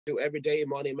to Everyday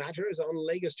Money Matters on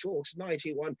Lagos Talks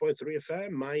 91.3 FM.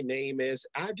 My name is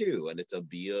Adu, and it's a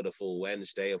beautiful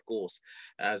Wednesday, of course.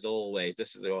 As always,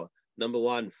 this is your number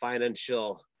one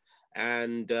financial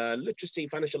and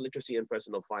financial literacy and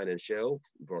personal finance show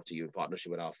brought to you in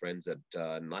partnership with our friends at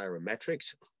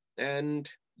Nairametrics. And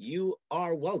you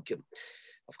are welcome.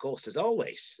 Of course, as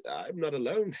always, I'm not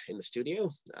alone in the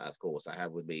studio. Of course, I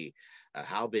have with me,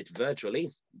 howbeit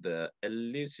virtually, the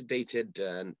elucidated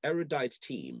and erudite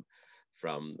team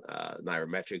from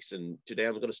Nairametrics. And today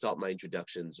I'm going to start my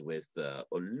introductions with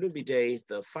Olumide,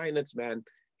 the finance man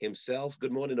himself.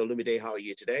 Good morning, Olumide. How are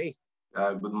you today?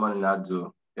 Good morning,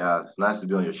 Adu. Yeah, it's nice to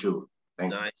be on your show.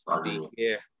 Thanks Nice for to be having me.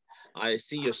 here. I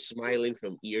see you're smiling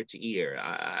from ear to ear.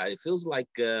 It feels like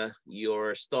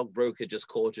your stockbroker just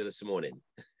called you this morning.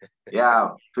 Yeah,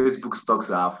 Facebook stocks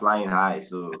are flying high,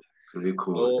 so it's really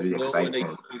cool. It's No, really no wonder exciting.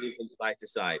 you're moving from side to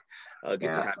side. Good to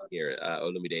Yeah. have you here,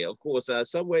 Olumide. Of course,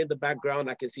 somewhere in the background,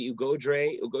 I can see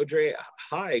Ugodre. Ugodre,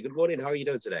 hi, good morning. How are you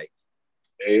doing today?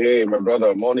 Hey, my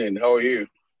brother. Morning. How are you?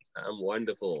 I'm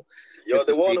wonderful. Good You're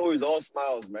to the one see who is all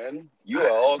smiles, man. You I,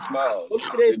 are all smiles.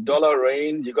 Olumide's, The dollar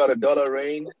rain. You got a dollar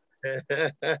rain.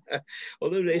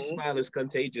 Olumide's Hmm? smile is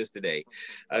contagious today.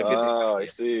 Good to have I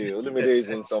see. Olumide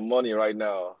is in some money right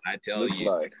now. I tell Looks you.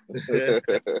 like.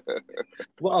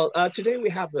 Well, today we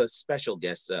have a special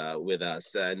guest with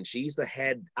us, and she's the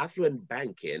head Affluent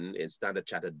Banking in Standard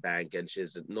Chartered Bank, and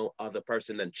she's no other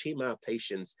person than Chima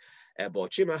Patience Ebor.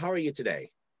 Chima, how are you today?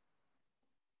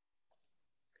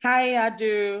 Hi,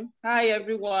 Adu. Hi,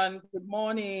 everyone. Good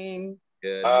morning.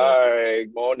 Good morning. Hi.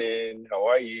 Morning. How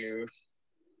are you?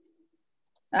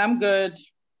 I'm good.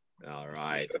 All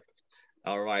right.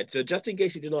 All right. So just in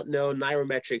case you do not know,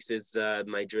 Nairametrics is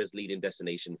Nigeria's leading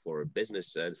destination for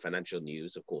business and financial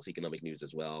news, of course, economic news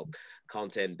as well.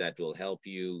 Content that will help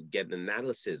you get an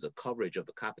analysis, a coverage of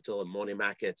the capital and money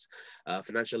markets,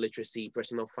 financial literacy,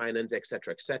 personal finance,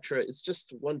 etc., etc. It's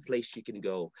just one place you can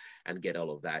go and get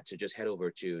all of that. So just head over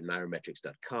to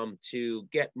nairametrics.com to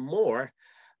get more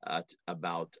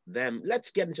about them. Let's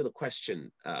get into the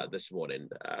question this morning.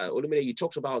 Olumide, you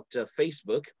talked about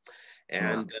Facebook,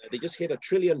 Yeah. and they just hit $1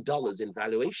 trillion in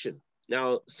valuation.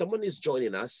 Now, someone is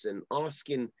joining us and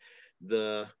asking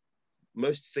the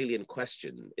most salient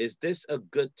question: is this a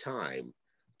good time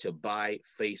to buy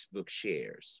Facebook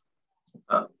shares?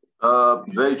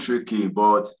 Very tricky,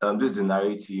 but this is the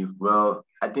narrative. Well,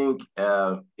 I think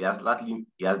he has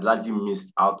largely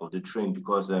missed out of the trend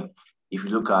because if you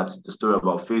look at the story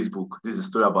about Facebook, this is a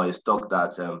story about a stock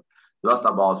that lost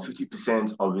about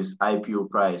 50% of its IPO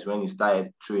price when it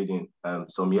started trading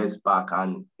some years back,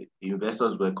 and the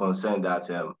investors were concerned that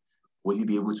will he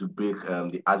be able to break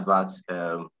the advert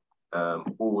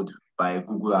hold by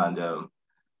Google and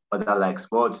other likes.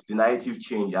 But the narrative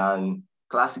changed, and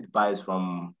classic buys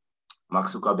from Mark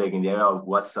Zuckerberg in the area of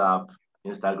WhatsApp,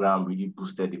 Instagram really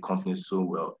boosted the company so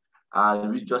well.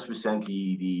 And just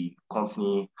recently, the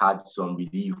company had some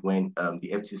relief when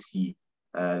the FTC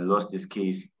lost this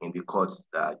case in the courts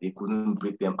that they couldn't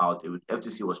break them out. The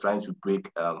FTC was trying to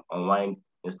break unwind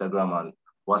Instagram and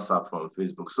WhatsApp from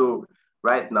Facebook. So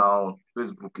right now,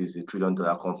 Facebook is $1 trillion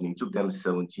company. It took them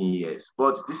 17 years.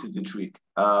 But this is the trick.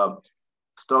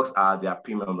 Stocks are their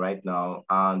premium right now,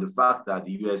 and the fact that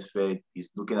the US Fed is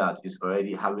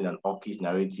already having an hawkish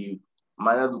narrative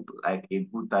might not look like a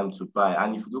good time to buy.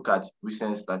 And if you look at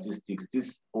recent statistics,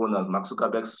 this owner, Mark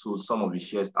Zuckerberg, sold some of his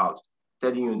shares out,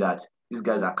 telling you that these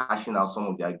guys are cashing out some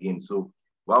of their gains. So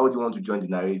why would you want to join the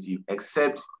narrative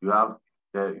except you are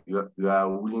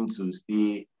willing to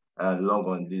stay long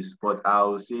on this? But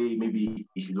I'll say maybe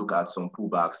you should look at some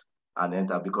pullbacks and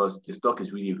enter because the stock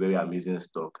is really a very amazing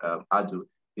stock.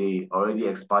 They already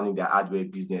expanding their hardware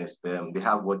business. They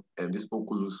have what this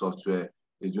Oculus software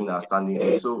is doing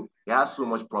outstanding. So it has so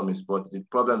much promise, but the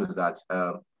problem is that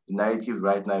the narrative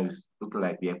right now is looking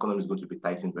like the economy is going to be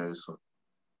tightened very soon.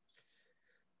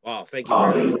 Wow, thank you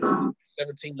very much.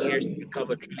 17 years to become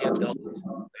 $1 trillion.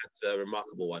 That's a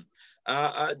remarkable one.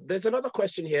 There's another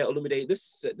question here, Olumide.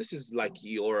 This is like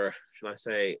your, should I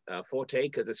say, forte,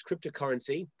 because it's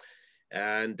cryptocurrency.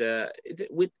 And is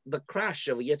it with the crash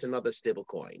of yet another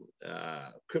stablecoin?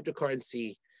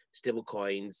 Cryptocurrency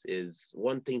stablecoins is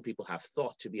one thing people have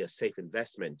thought to be a safe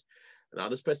investment. Now,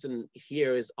 this person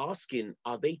here is asking,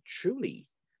 are they truly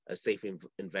a safe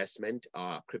investment?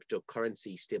 Are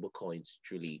cryptocurrency stablecoins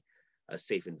truly a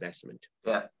safe investment?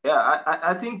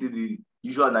 I think the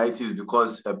usual narrative is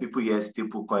because people hear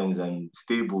stable coins and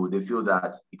stable, they feel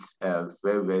that it's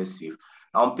very, very safe.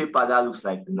 On paper, that looks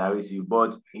like the narrative,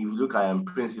 but if you look at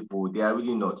principle, they are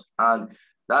really not. And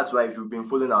that's why if you've been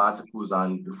following our articles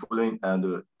and following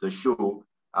the show,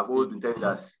 I've always been telling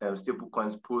that stable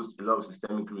coins pose a lot of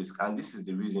systemic risk, and this is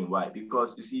the reason why.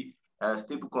 Because you see,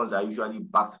 stable coins are usually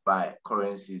backed by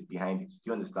currencies behind it. Do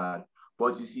you understand?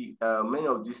 But you see, many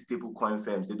of these stable coin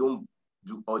firms, they don't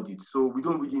do audit, so we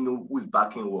don't really know who's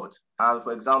backing what. And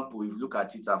for example, if you look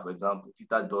at Twitter, for example,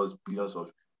 Twitter does billions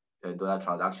of dollar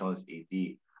transactions a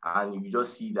day, and you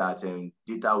just see that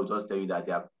data will just tell you that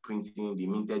they are printing, they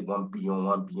minted 1 billion,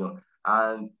 1 billion,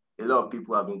 and a lot of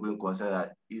people have been going concerned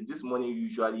that is this money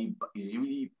usually is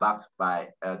really backed by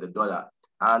the dollar?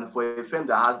 And for a firm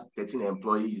that has 13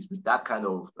 employees with that kind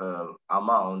of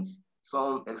amount,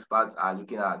 some experts are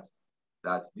looking at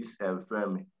that this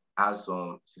firm has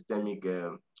some systemic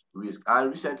risk. And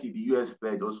recently, the US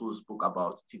Fed also spoke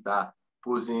about Tether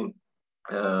posing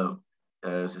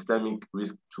systemic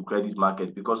risk to credit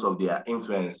market because of their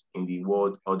influence in the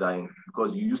world order,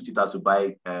 because you use Tether to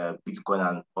buy Bitcoin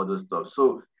and other stuff.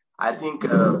 So I think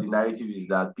the narrative is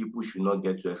that people should not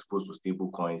get too exposed to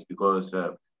stable coins, because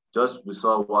just we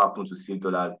saw what happened to silk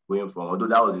dollar going from, although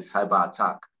that was a cyber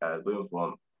attack, going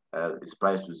from its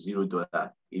price to $0.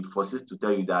 It forces to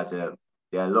tell you that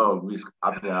there are a lot of risk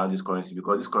happening around this currency,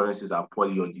 because these currencies are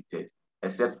poorly audited,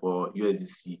 except for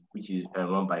USDC, which is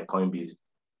run by Coinbase,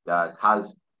 that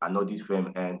has an audit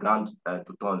firm and Grant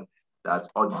Tuton that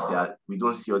audits that. We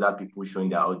don't see other people showing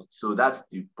their audit. So that's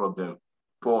the problem.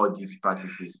 Poor audit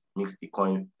practices makes the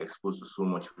coin exposed to so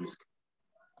much risk.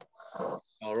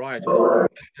 All right.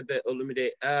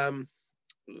 Olumide,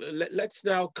 let's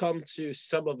now come to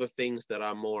some of the things that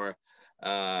are more,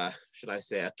 should I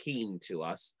say, keen to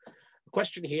us. The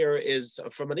question here is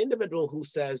from an individual who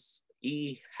says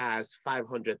he has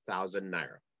 500,000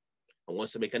 Naira and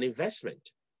wants to make an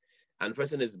investment. And the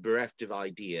person is bereft of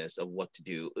ideas of what to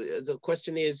do. The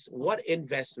question is, what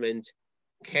investment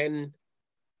can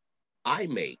I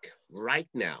make right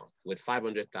now with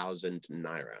 500,000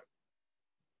 Naira?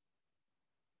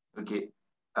 Okay,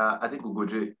 I think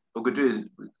Ugodre is,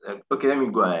 okay, let me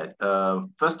go ahead.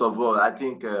 First of all, I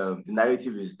think the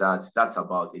narrative is that that's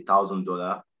about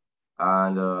 $1,000.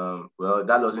 And well,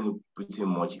 that doesn't look pretty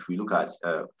much if we look at,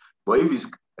 but if it's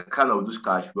kind of loose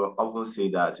cash, we'll often say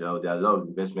that there are a lot of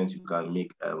investments you can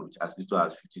make as little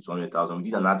as 50 to 100,000. We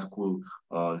did an article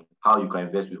on how you can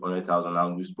invest with 100,000,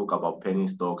 and we spoke about penny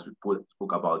stocks, we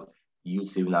spoke about yield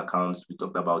saving accounts, we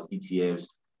talked about ETFs,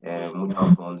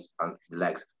 mutual funds, and the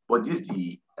likes. But this is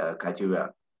the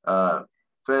criteria.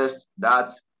 First,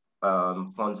 that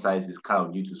fund size is kind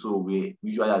of little, so we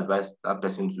usually advise that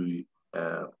person to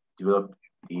develop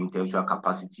the intellectual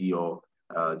capacity or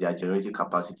their generative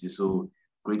capacity. So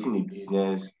creating a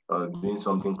business or doing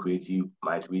something creative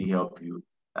might really help you.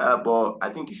 But I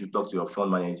think you should talk to your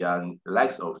fund manager, and the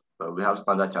likes of, we have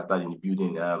Standard Chartered in the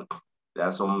building. There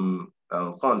are some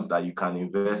funds that you can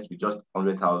invest with just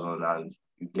 100,000 and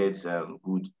you get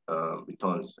good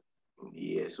returns in the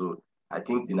year. So I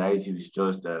think the narrative is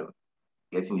just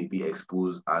getting a bit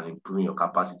exposed and improving your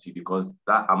capacity, because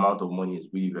that amount of money is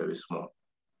really very small.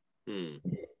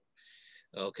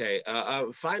 Okay.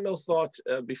 Final thought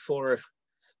before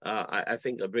I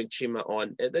think I'll bring Chima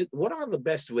on. What are the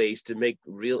best ways to make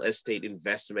real estate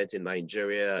investment in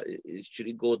Nigeria? Should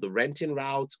it go the renting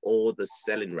route or the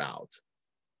selling route?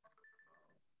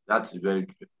 That's very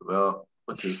good. Well,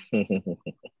 okay.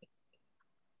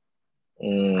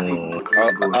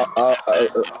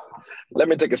 Let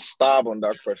me take a stab on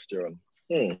that question.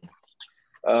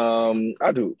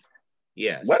 Adu.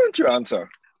 Yes. Why don't you answer?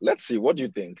 Let's see. What do you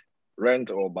think?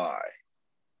 Rent or buy?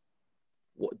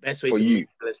 What best way for to you? Make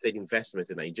real estate investments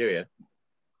in Nigeria?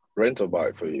 Rent or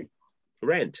buy for you?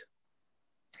 Rent.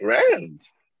 Rent.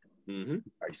 Mm-hmm.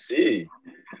 I see.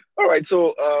 All right.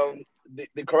 So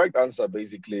the correct answer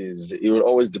basically is it will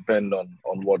always depend on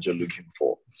what you're looking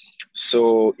for.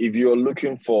 So if you're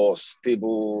looking for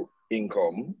stable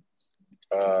income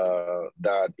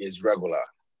that is regular,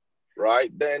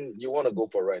 right, then you want to go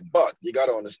for rent. But you got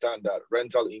to understand that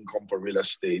rental income for real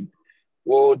estate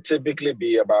will typically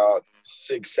be about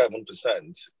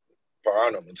 6-7% per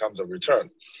annum in terms of return.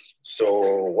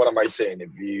 So what am I saying?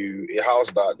 If a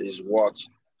house that is worth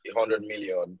 100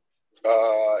 million,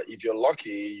 if you're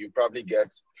lucky, you probably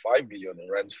get 5 million in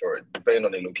rent for it, depending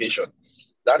on the location.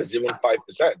 That is even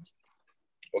 5%.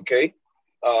 Okay,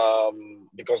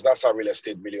 because that's how real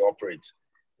estate really operates.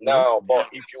 Now, but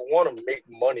if you want to make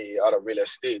money out of real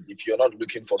estate, if you're not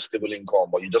looking for stable income,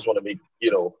 but you just want to make,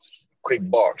 quick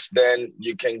bucks, then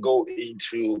you can go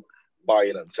into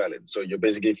buying and selling. So you're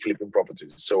basically flipping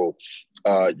properties. So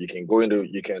you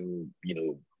can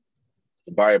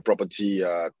buy a property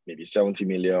at maybe 70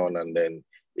 million, and then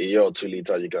a year or two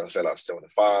later, you can sell at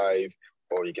 75.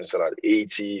 or you can sell at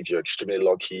 80 if you're extremely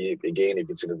lucky. Again, if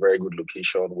it's in a very good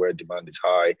location where demand is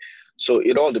high. So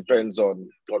it all depends on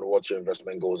what your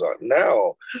investment goals are.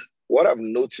 Now, what I've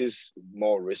noticed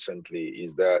more recently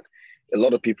is that a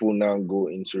lot of people now go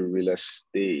into real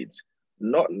estate,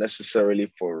 not necessarily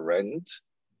for rent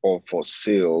or for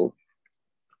sale,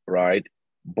 right?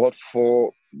 But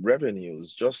for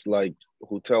revenues, just like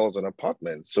hotels and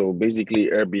apartments. So basically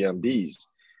Airbnbs,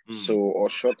 or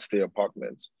short stay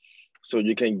apartments. So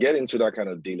you can get into that kind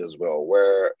of deal as well,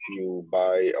 where you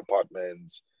buy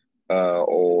apartments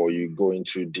or you go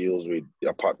into deals with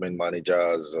apartment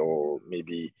managers or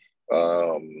maybe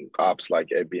apps like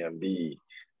Airbnb,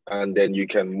 and then you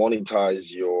can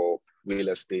monetize your real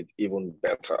estate even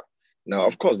better. Now,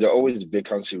 of course, there are always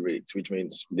vacancy rates, which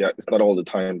means it's not all the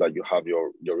time that you have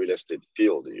your real estate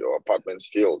filled, your apartments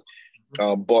filled.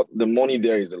 But the money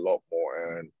there is a lot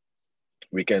more. And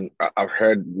I've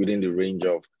heard within the range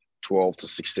of 12 to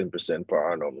 16%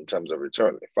 per annum in terms of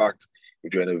return. In fact,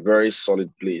 if you're in a very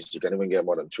solid place, you can even get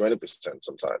more than 20%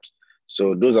 sometimes.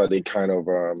 So those are the kind of,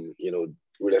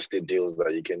 real estate deals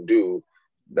that you can do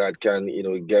that can,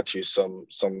 get you some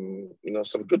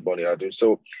good money out there.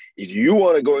 So if you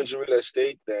want to go into real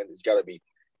estate, then it's got to be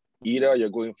either you're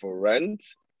going for rent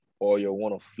or you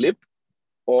want to flip,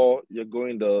 or you're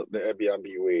going the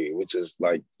Airbnb way, which is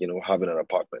like, having an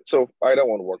apartment. So either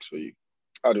one works for you.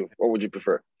 Adu, what would you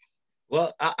prefer?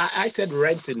 Well, I said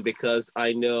renting because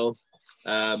I know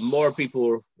more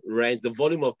people rent, the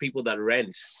volume of people that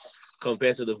rent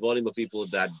compared to the volume of people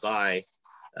that buy.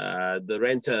 The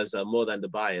renters are more than the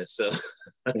buyers, so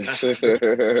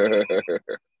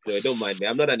no, don't mind me.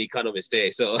 I'm not an economist,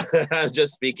 so I'm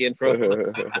just speaking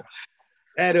from.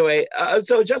 Anyway,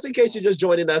 so just in case you're just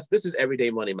joining us, this is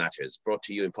Everyday Money Matters, brought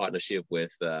to you in partnership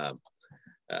with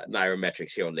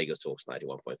Nairametrics here on Lagos Talks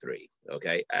 91.3.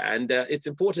 Okay, and it's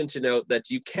important to note that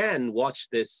you can watch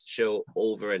this show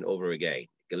over and over again.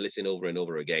 Can listen over and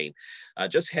over again.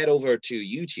 Just head over to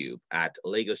YouTube at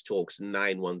Lagos Talks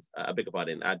 91. I beg your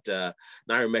pardon, at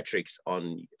Nairametrics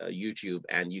on YouTube,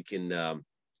 and you can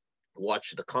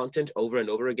watch the content over and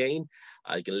over again.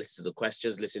 You can listen to the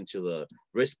questions, listen to the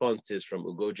responses from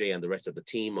Ugoje and the rest of the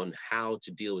team on how to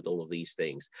deal with all of these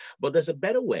things. But there's a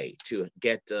better way to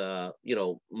get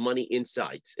money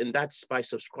insights, and that's by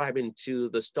subscribing to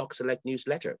the Stock Select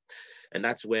newsletter. And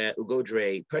that's where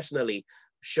Ugoje personally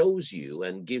shows you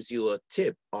and gives you a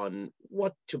tip on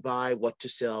what to buy, what to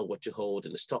sell, what to hold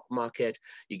in the stock market.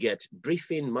 You get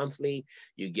briefing monthly,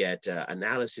 you get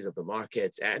analysis of the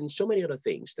markets, and so many other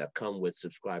things that come with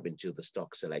subscribing to the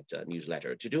Stock Select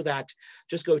newsletter. To do that,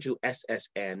 just go to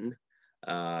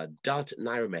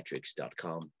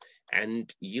ssn.nairametrics.com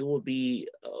and you will be,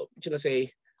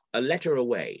 a letter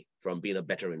away from being a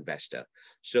better investor.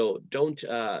 So don't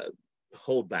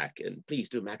hold back, and please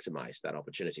do maximize that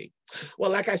opportunity.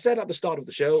 Well, like I said at the start of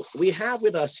the show, we have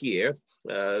with us here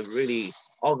really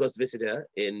August visitor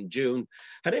in June.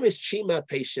 Her name is Chima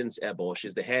Patience Ebor.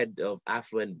 She's the head of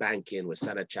Affluent Banking with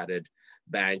Standard Chartered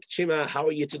Bank. Chima, how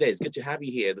are you today? It's good to have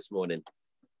you here this morning.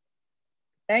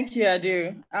 Thank you,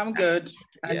 Adu. I'm good.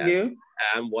 And you?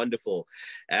 I'm wonderful.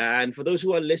 And for those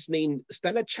who are listening,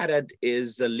 Standard Chartered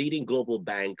is a leading global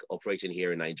bank operating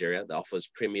here in Nigeria that offers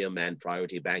premium and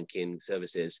priority banking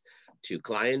services to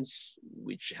clients,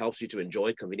 which helps you to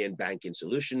enjoy convenient banking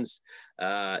solutions,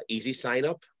 easy sign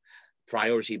up,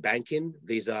 priority banking,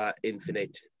 Visa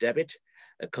Infinite Debit,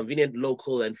 convenient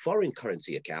local and foreign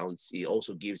currency accounts. It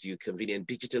also gives you convenient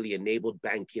digitally enabled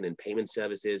banking and payment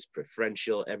services,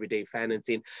 preferential everyday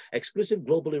financing, exclusive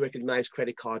globally recognized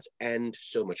credit cards, and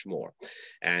so much more.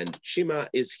 And Chima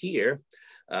is here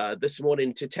this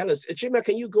morning to tell us. Chima,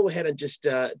 can you go ahead and just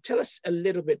tell us a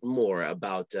little bit more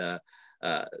about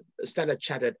Standard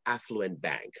Chartered Affluent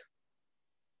Bank?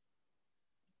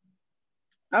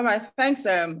 All right, thanks,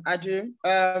 Adu.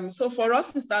 So for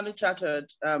us in Standard Chartered,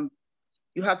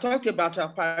 you have talked about our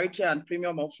priority and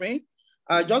premium offering.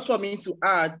 Just for me to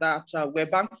add that we're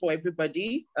bank for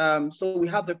everybody. So we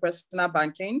have the personal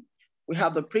banking, we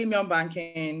have the premium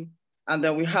banking, and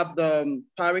then we have the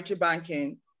priority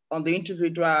banking on the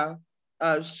individual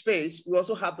space. We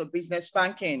also have the business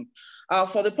banking.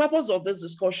 For the purpose of this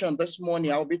discussion this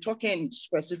morning, I'll be talking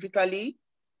specifically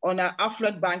on our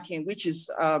affluent banking, which is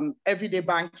everyday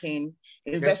banking,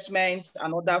 investments,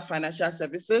 and other financial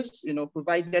services,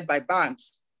 provided by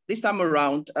banks. This time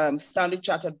around, Standard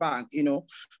Chartered Bank,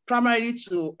 primarily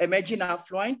to emerging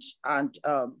affluent and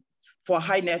for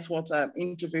high net worth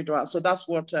individuals. So that's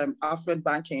what affluent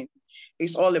banking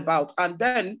is all about. And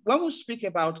then when we speak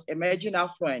about emerging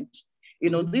affluent,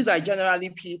 These are generally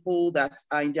people that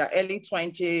are in their early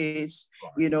 20s,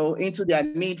 into their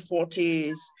mid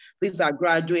 40s. These are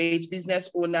graduates, business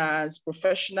owners,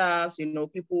 professionals,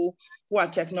 people who are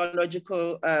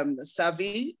technological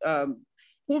savvy,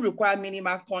 who require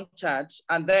minimal contact.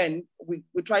 And then we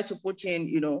try to put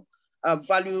in,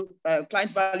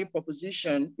 client value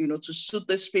proposition, to suit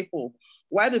these people.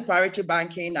 While the priority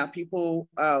banking are people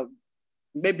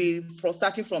maybe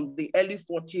starting from the early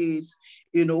 40s,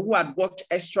 who had worked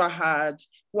extra hard,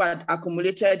 who had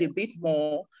accumulated a bit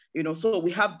more, so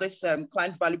we have this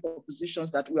client value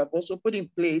propositions that we have also put in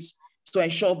place to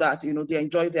ensure that, they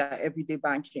enjoy their everyday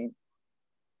banking.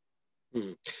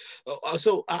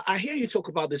 So I hear you talk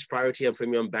about this priority and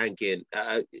premium banking.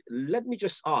 Let me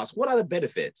just ask, what are the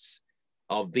benefits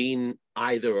of being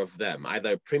either of them,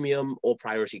 either premium or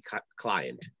priority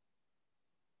client?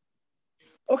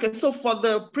 Okay, so for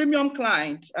the premium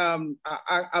client,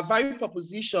 our value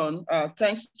proposition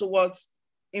tends towards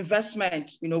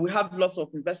investment. We have lots of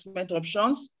investment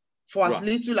options. For as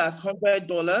little as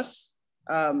 $100,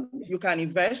 you can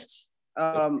invest,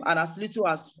 and as little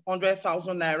as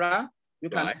 100,000 Naira, you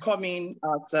can come in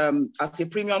as a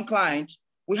premium client.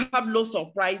 We have lots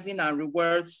of pricing and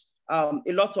rewards, a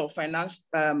lot of finance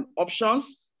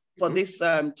options for this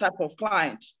type of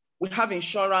client. We have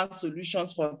insurance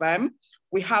solutions for them.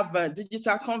 We have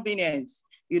digital convenience,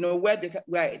 where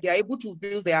they are able to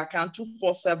view their account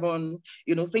 24/7,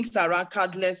 things around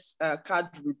cardless card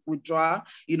withdrawal,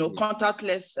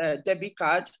 contactless debit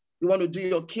card. You want to do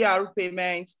your QR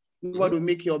payment, you want to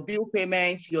make your bill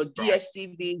payments, your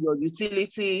DSTV, your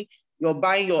utility, you're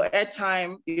buying your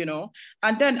airtime,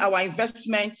 And then our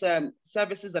investment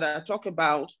services that I talk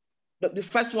about, the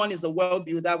first one is the World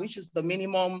Builder, which is the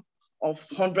minimum of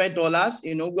 $100.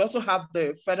 We also have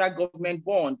the federal government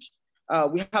bond.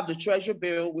 We have the treasury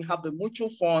bill, we have the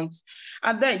mutual funds,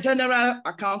 and then general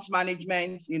account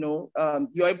management.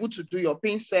 You're able to do your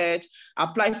PIN set,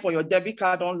 apply for your debit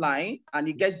card online, and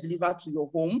it gets delivered to your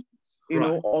home,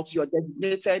 or to your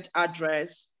designated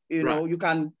address. You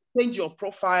can change your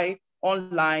profile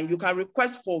online. You can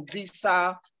request for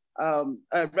visa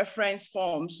reference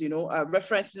forms,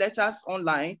 reference letters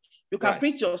online. You can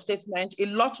print your statement, a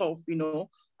lot of,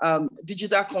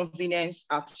 digital convenience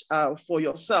for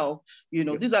yourself.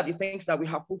 These are the things that we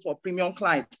have put for premium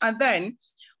clients. And then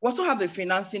we also have the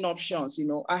financing options.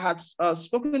 I had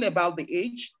spoken about the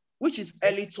age, which is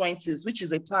early 20s, which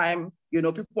is a time,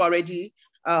 people already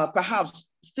perhaps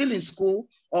still in school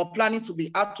or planning to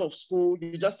be out of school.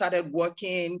 You just started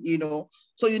working,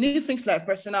 so you need things like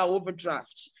personal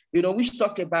overdrafts, which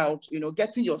talk about,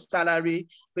 getting your salary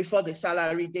before the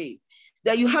salary day.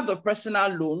 Then you have the personal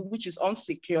loan, which is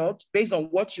unsecured based on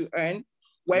what you earn.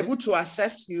 We're able to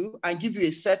assess you and give you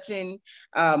a certain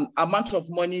amount of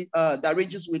money that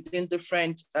ranges within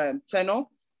different tenor.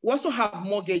 We also have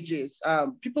mortgages.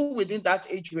 People within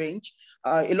that age range,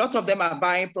 a lot of them are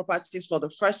buying properties for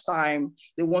the first time.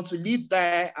 They want to live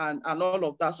there and all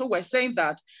of that. So we're saying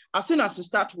that as soon as you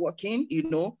start working,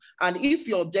 and if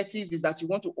your objective is that you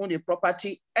want to own a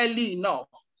property early enough,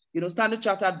 Standard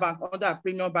Chartered Bank under our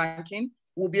premium banking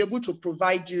will be able to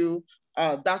provide you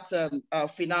that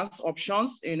finance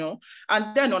options,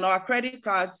 and then on our credit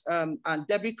cards and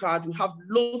debit card, we have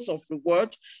loads of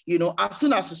reward. As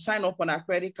soon as you sign up on our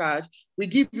credit card, we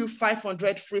give you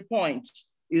 500 free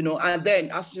points, and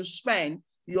then as you spend,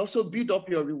 you also build up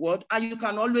your reward, and you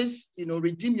can always,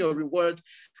 redeem your reward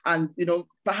and,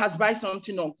 perhaps buy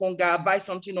something on Konga, buy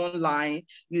something online,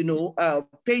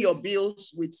 pay your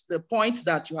bills with the points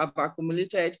that you have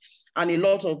accumulated and a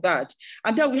lot of that.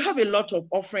 And then we have a lot of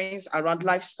offerings around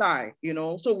lifestyle,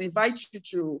 so we invite you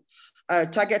to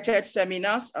targeted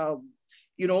seminars.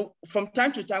 From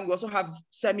time to time, we also have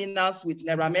seminars with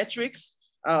Nairametrics,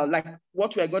 like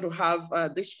what we're going to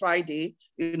have this Friday,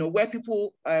 where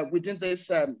people within this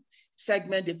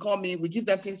segment, they come in, we give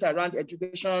them things around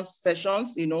educational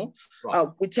sessions,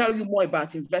 we tell you more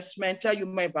about investment, tell you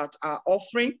more about our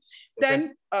offering. Okay.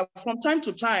 Then from time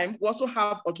to time, we also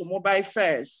have automobile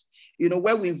fairs,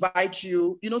 where we invite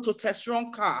you, to test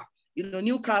run car,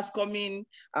 new cars coming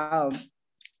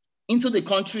into the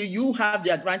country. You have the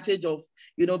advantage of,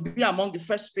 be among the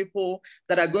first people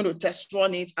that are going to test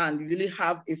run it and really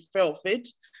have a feel of it.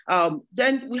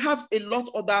 Then we have a lot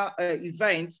of other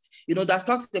events, that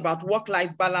talks about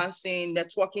work-life balancing,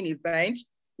 networking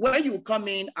events, where you come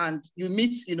in and you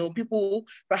meet, people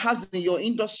perhaps in your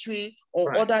industry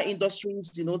or other industries,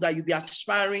 that you'll be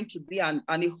aspiring to be, and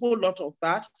a whole lot of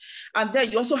that. And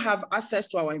then you also have access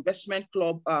to our investment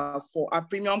club for our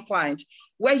premium client,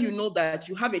 where that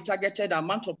you have a targeted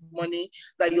amount of money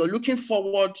that you're looking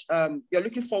forward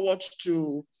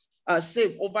to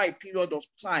save over a period of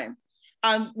time.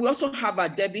 And we also have a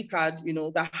debit card,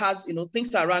 that has,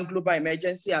 things around global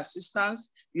emergency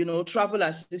assistance, travel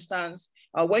assistance.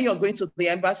 When you're going to the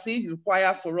embassy, you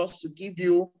require for us to give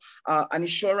you an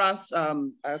insurance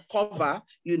cover.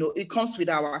 It comes with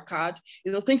our card.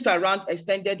 Things around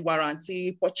extended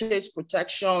warranty, purchase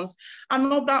protections,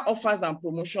 and other offers and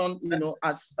promotion,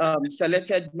 at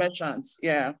selected merchants.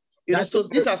 Yeah. So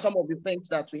these are some of the things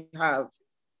that we have.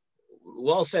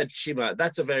 Well said, Chima.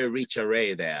 That's a very rich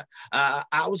array there.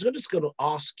 I was just going to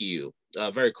ask you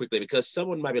very quickly, because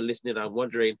someone might be listening and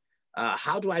wondering,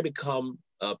 how do I become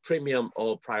a premium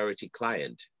or priority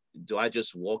client? Do I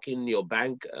just walk in your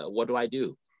bank? What do I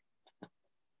do?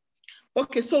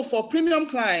 Okay, so for premium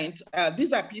clients,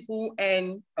 these are people who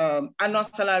earn annual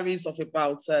salaries of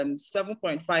about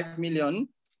 7.5 million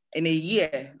in a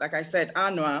year. Like I said,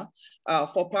 annual.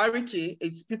 For priority,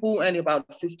 it's people who earn about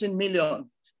 15 million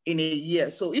in a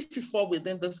year. So if you fall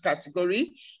within this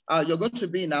category, you're going to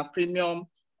be in a premium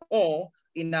or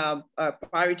in a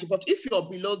priority. But if you're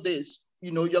below this,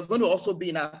 you're going to also be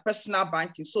in a personal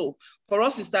banking. So for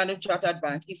us in Standard Chartered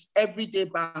Bank, it's everyday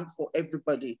bank for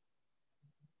everybody.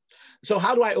 So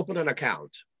how do I open an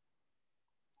account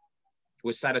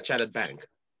with Standard Chartered Bank?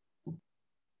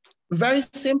 Very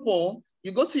simple.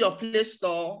 You go to your Play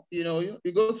Store, you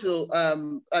go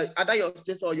to either your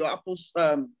Play Store or your Apple's,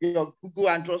 your Google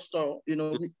Android store,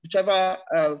 whichever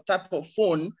type of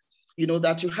phone,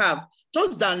 that you have.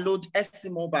 Just download SC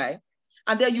Mobile,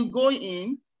 and then you go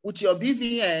in with your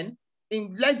BVN.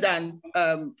 In less than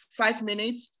 5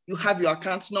 minutes, you have your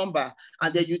account number,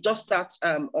 and then you just start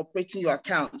operating your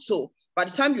account. So by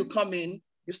the time you come in,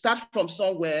 you start from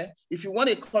somewhere. If you want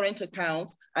a current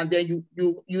account, and then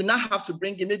you now have to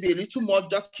bring in maybe a little more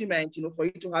document, for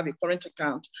you to have a current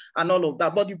account and all of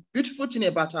that. But the beautiful thing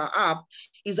about our app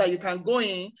is that you can go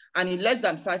in, and in less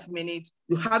than 5 minutes,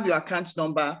 you have your account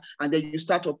number, and then you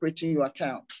start operating your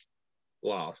account.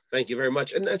 Wow, thank you very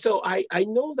much. And so I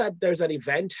know that there's an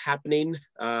event happening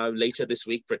later this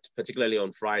week, particularly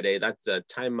on Friday. That's a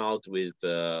Time Out with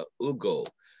Ugo,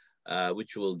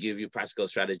 which will give you practical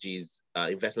strategies,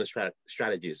 investment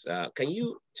strategies. Can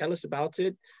you tell us about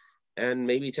it and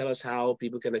maybe tell us how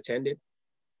people can attend it?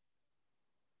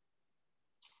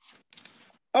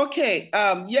 Okay,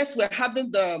 yes, we're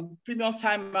having the premium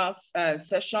Time Out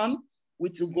session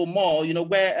with Ugo More,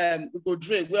 where Ugo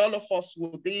Dre, where all of us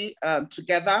will be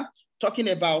together talking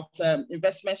about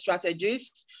investment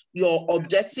strategies, your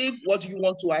objective, what do you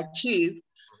want to achieve.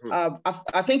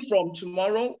 I think from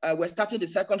tomorrow, we're starting the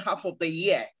second half of the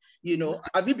year.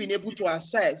 Have you been able to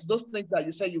assess those things that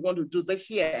you said you want to do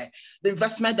this year, the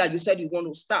investment that you said you want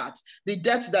to start, the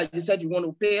debt that you said you want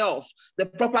to pay off, the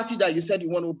property that you said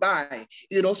you want to buy,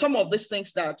 some of these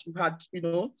things that you had,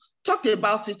 talked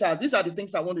about it as, these are the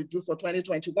things I want to do for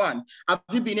 2021. Have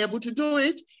you been able to do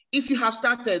it? If you have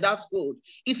started, that's good.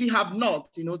 If you have not,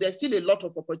 there's still a lot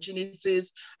of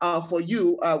opportunities for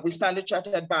you with Standard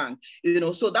Chartered Bank,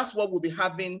 so that's what we'll be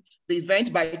having the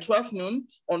event by 12 noon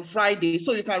on Friday.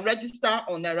 So you can register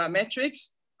on Nairametrics,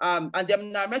 and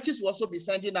then Nairametrics will also be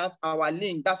sending out our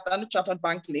link, that's Standard Chartered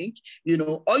Bank link.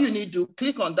 All you need to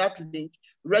click on that link,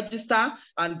 register,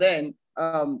 and then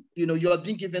you're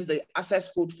being given the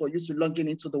access code for you to log in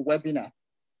into the webinar.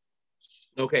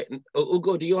 Okay,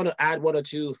 Ugo, do you want to add one or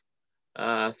two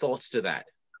thoughts to that?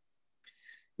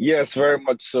 Yes, very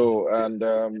much so. And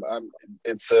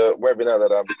it's a webinar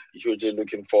that I'm hugely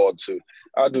looking forward to.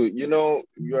 Adu,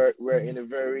 we're in a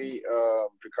very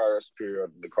precarious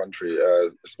period in the country,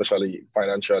 especially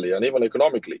financially and even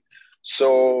economically.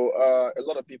 So a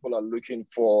lot of people are looking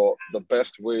for the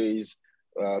best ways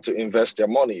to invest their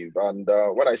money. And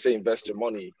when I say invest your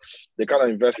money, the kind of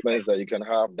investments that you can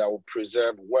have that will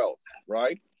preserve wealth,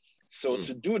 right? So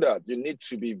to do that, you need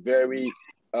to be very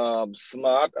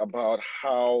smart about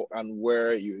how and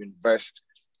where you invest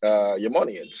your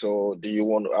money in. So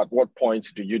at what point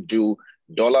do you do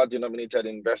dollar-denominated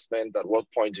investment? At what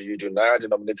point do you do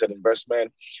Naira-denominated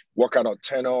investment? What kind of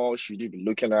tenor should you be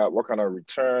looking at? What kind of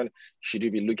return should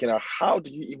you be looking at? How do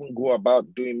you even go about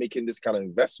making this kind of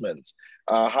investments?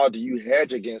 How do you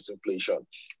hedge against inflation?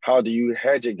 How do you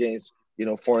hedge against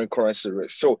foreign currency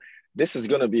risk? So this is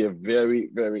going to be a very,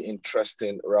 very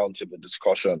interesting roundtable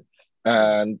discussion.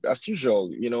 And as usual,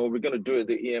 we're going to do it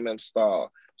the EMM style.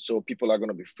 So people are going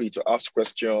to be free to ask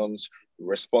questions,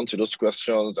 respond to those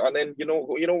questions. And then, you know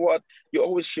what? You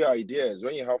always share ideas.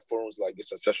 When you have forums like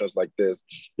this and sessions like this,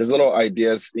 there's a lot of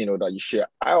ideas, that you share.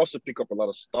 I also pick up a lot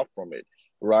of stuff from it,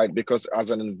 right? Because as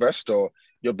an investor,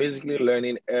 you're basically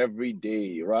learning every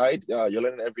day, right? You're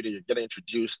learning every day. You're getting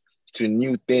introduced to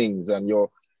new things, and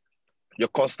you're you're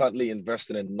constantly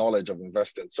investing in knowledge of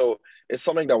investing. So it's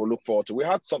something that we look forward to. We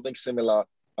had something similar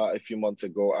a few months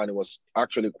ago, and it was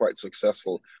actually quite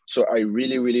successful. So I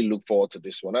really, really look forward to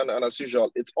this one. And as usual,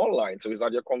 it's online, so it's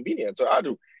at your convenience. So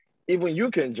Adu, even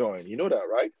you can join. You know that,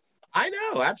 right? I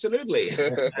know, absolutely.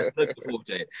 Looking forward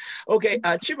to it. Okay,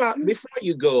 Chima, before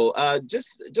you go,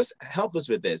 just help us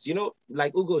with this. You know,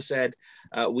 like Ugo said,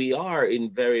 we are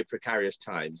in very precarious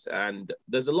times, and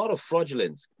there's a lot of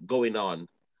fraudulence going on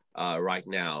right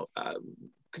now.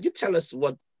 Could you tell us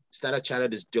what Standard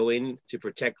Chartered is doing to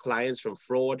protect clients from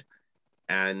fraud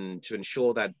and to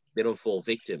ensure that they don't fall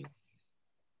victim?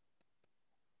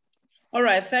 All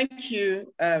right, thank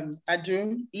you,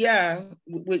 Adu. Yeah,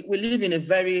 we live in a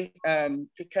very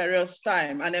precarious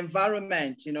time and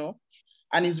environment, you know,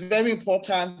 and it's very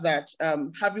important that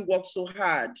having worked so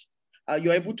hard,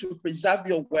 you're able to preserve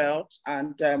your wealth,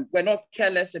 and we're not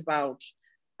careless about,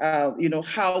 you know,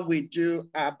 how we do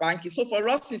our banking. So for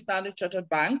us in Standard Chartered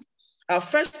Bank,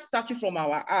 first starting from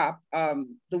our app,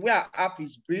 the way our app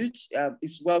is built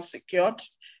is well secured,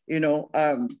 you know,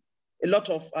 a lot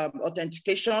of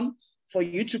authentication for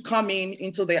you to come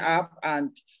into the app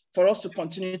and for us to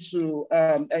continue to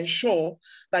ensure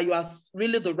that you are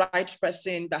really the right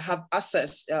person that have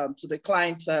access to the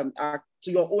client, to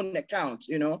your own account,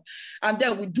 you know. And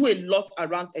then we do a lot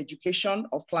around education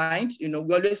of clients. You know,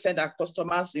 we always send our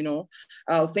customers, you know,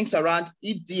 things around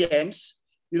EDMs,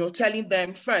 you know, telling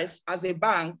them first, as a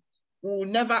bank, we will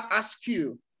never ask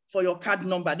you for your card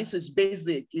number. This is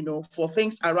basic, you know, for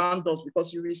things around us,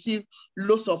 because you receive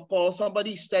lots of calls.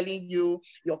 Somebody is telling you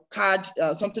your card,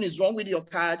 something is wrong with your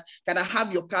card. Can I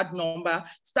have your card number?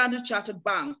 Standard Chartered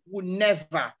Bank will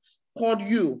never call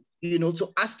you, you know, to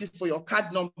ask you for your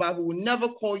card number. We will never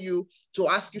call you to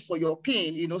ask you for your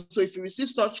PIN, you know. So if you receive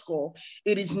such call,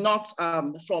 it is not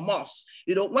from us.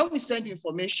 You know, when we send you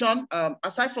information,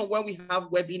 aside from when we have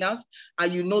webinars,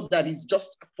 and you know that it's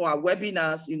just for our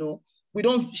webinars, you know, we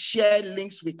don't share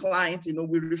links with clients, you know,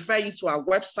 we refer you to our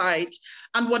website,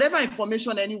 and whatever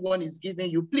information anyone is giving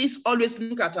you, please always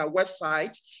look at our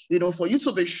website, you know, for you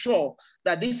to be sure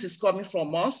that this is coming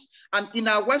from us. And in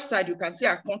our website, you can see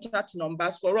our contact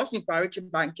numbers. For us in Priority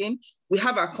Banking, we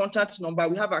have our contact number,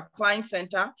 we have our client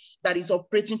center that is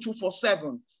operating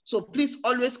 24/7. So please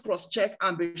always cross-check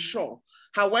and be sure.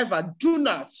 However, do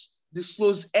not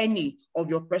disclose any of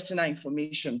your personal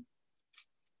information.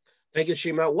 Thank you,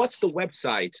 Chima. What's the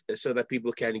website so that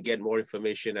people can get more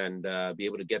information and be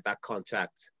able to get that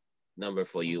contact number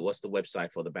for you? What's the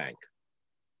website for the bank?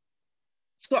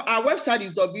 So our website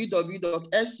is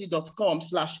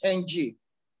www.sc.com/ng.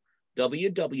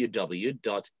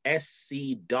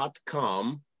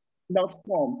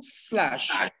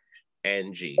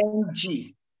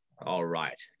 www.sc.com/ng. All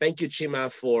right. Thank you, Chima,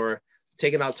 for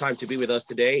taking our time to be with us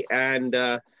today. And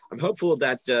I'm hopeful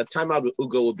that Time Out with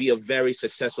Ugo will be a very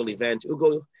successful event.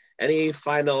 Ugo, any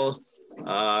final,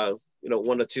 you know,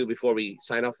 one or two before we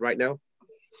sign off right now?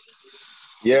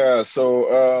 Yeah,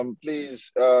 so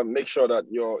please make sure that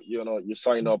you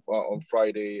sign up on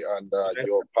Friday, and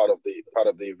you're part of the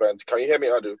event. Can you hear me,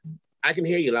 Adu? I can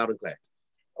hear you loud and clear.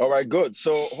 All right, good.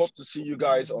 So hope to see you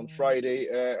guys on Friday.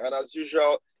 And as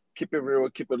usual, keep it real,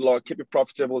 keep it low, keep it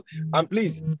profitable, and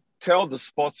please tell the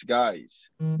sports guys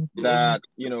that,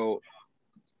 you know,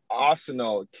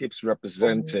 Arsenal keeps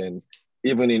representing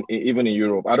even in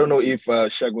Europe. I don't know if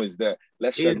Shegun is there.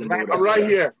 Let's Shegun know. I'm right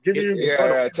here. Give you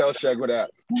tell Shegun that.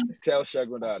 Tell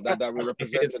Shegun that we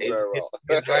represent it very well.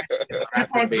 It's right.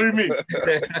 Keep on dreaming.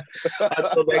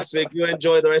 Until next week, you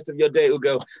enjoy the rest of your day,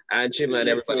 Ugo and Chima and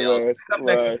everybody else. Up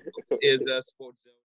next is Sports Zone.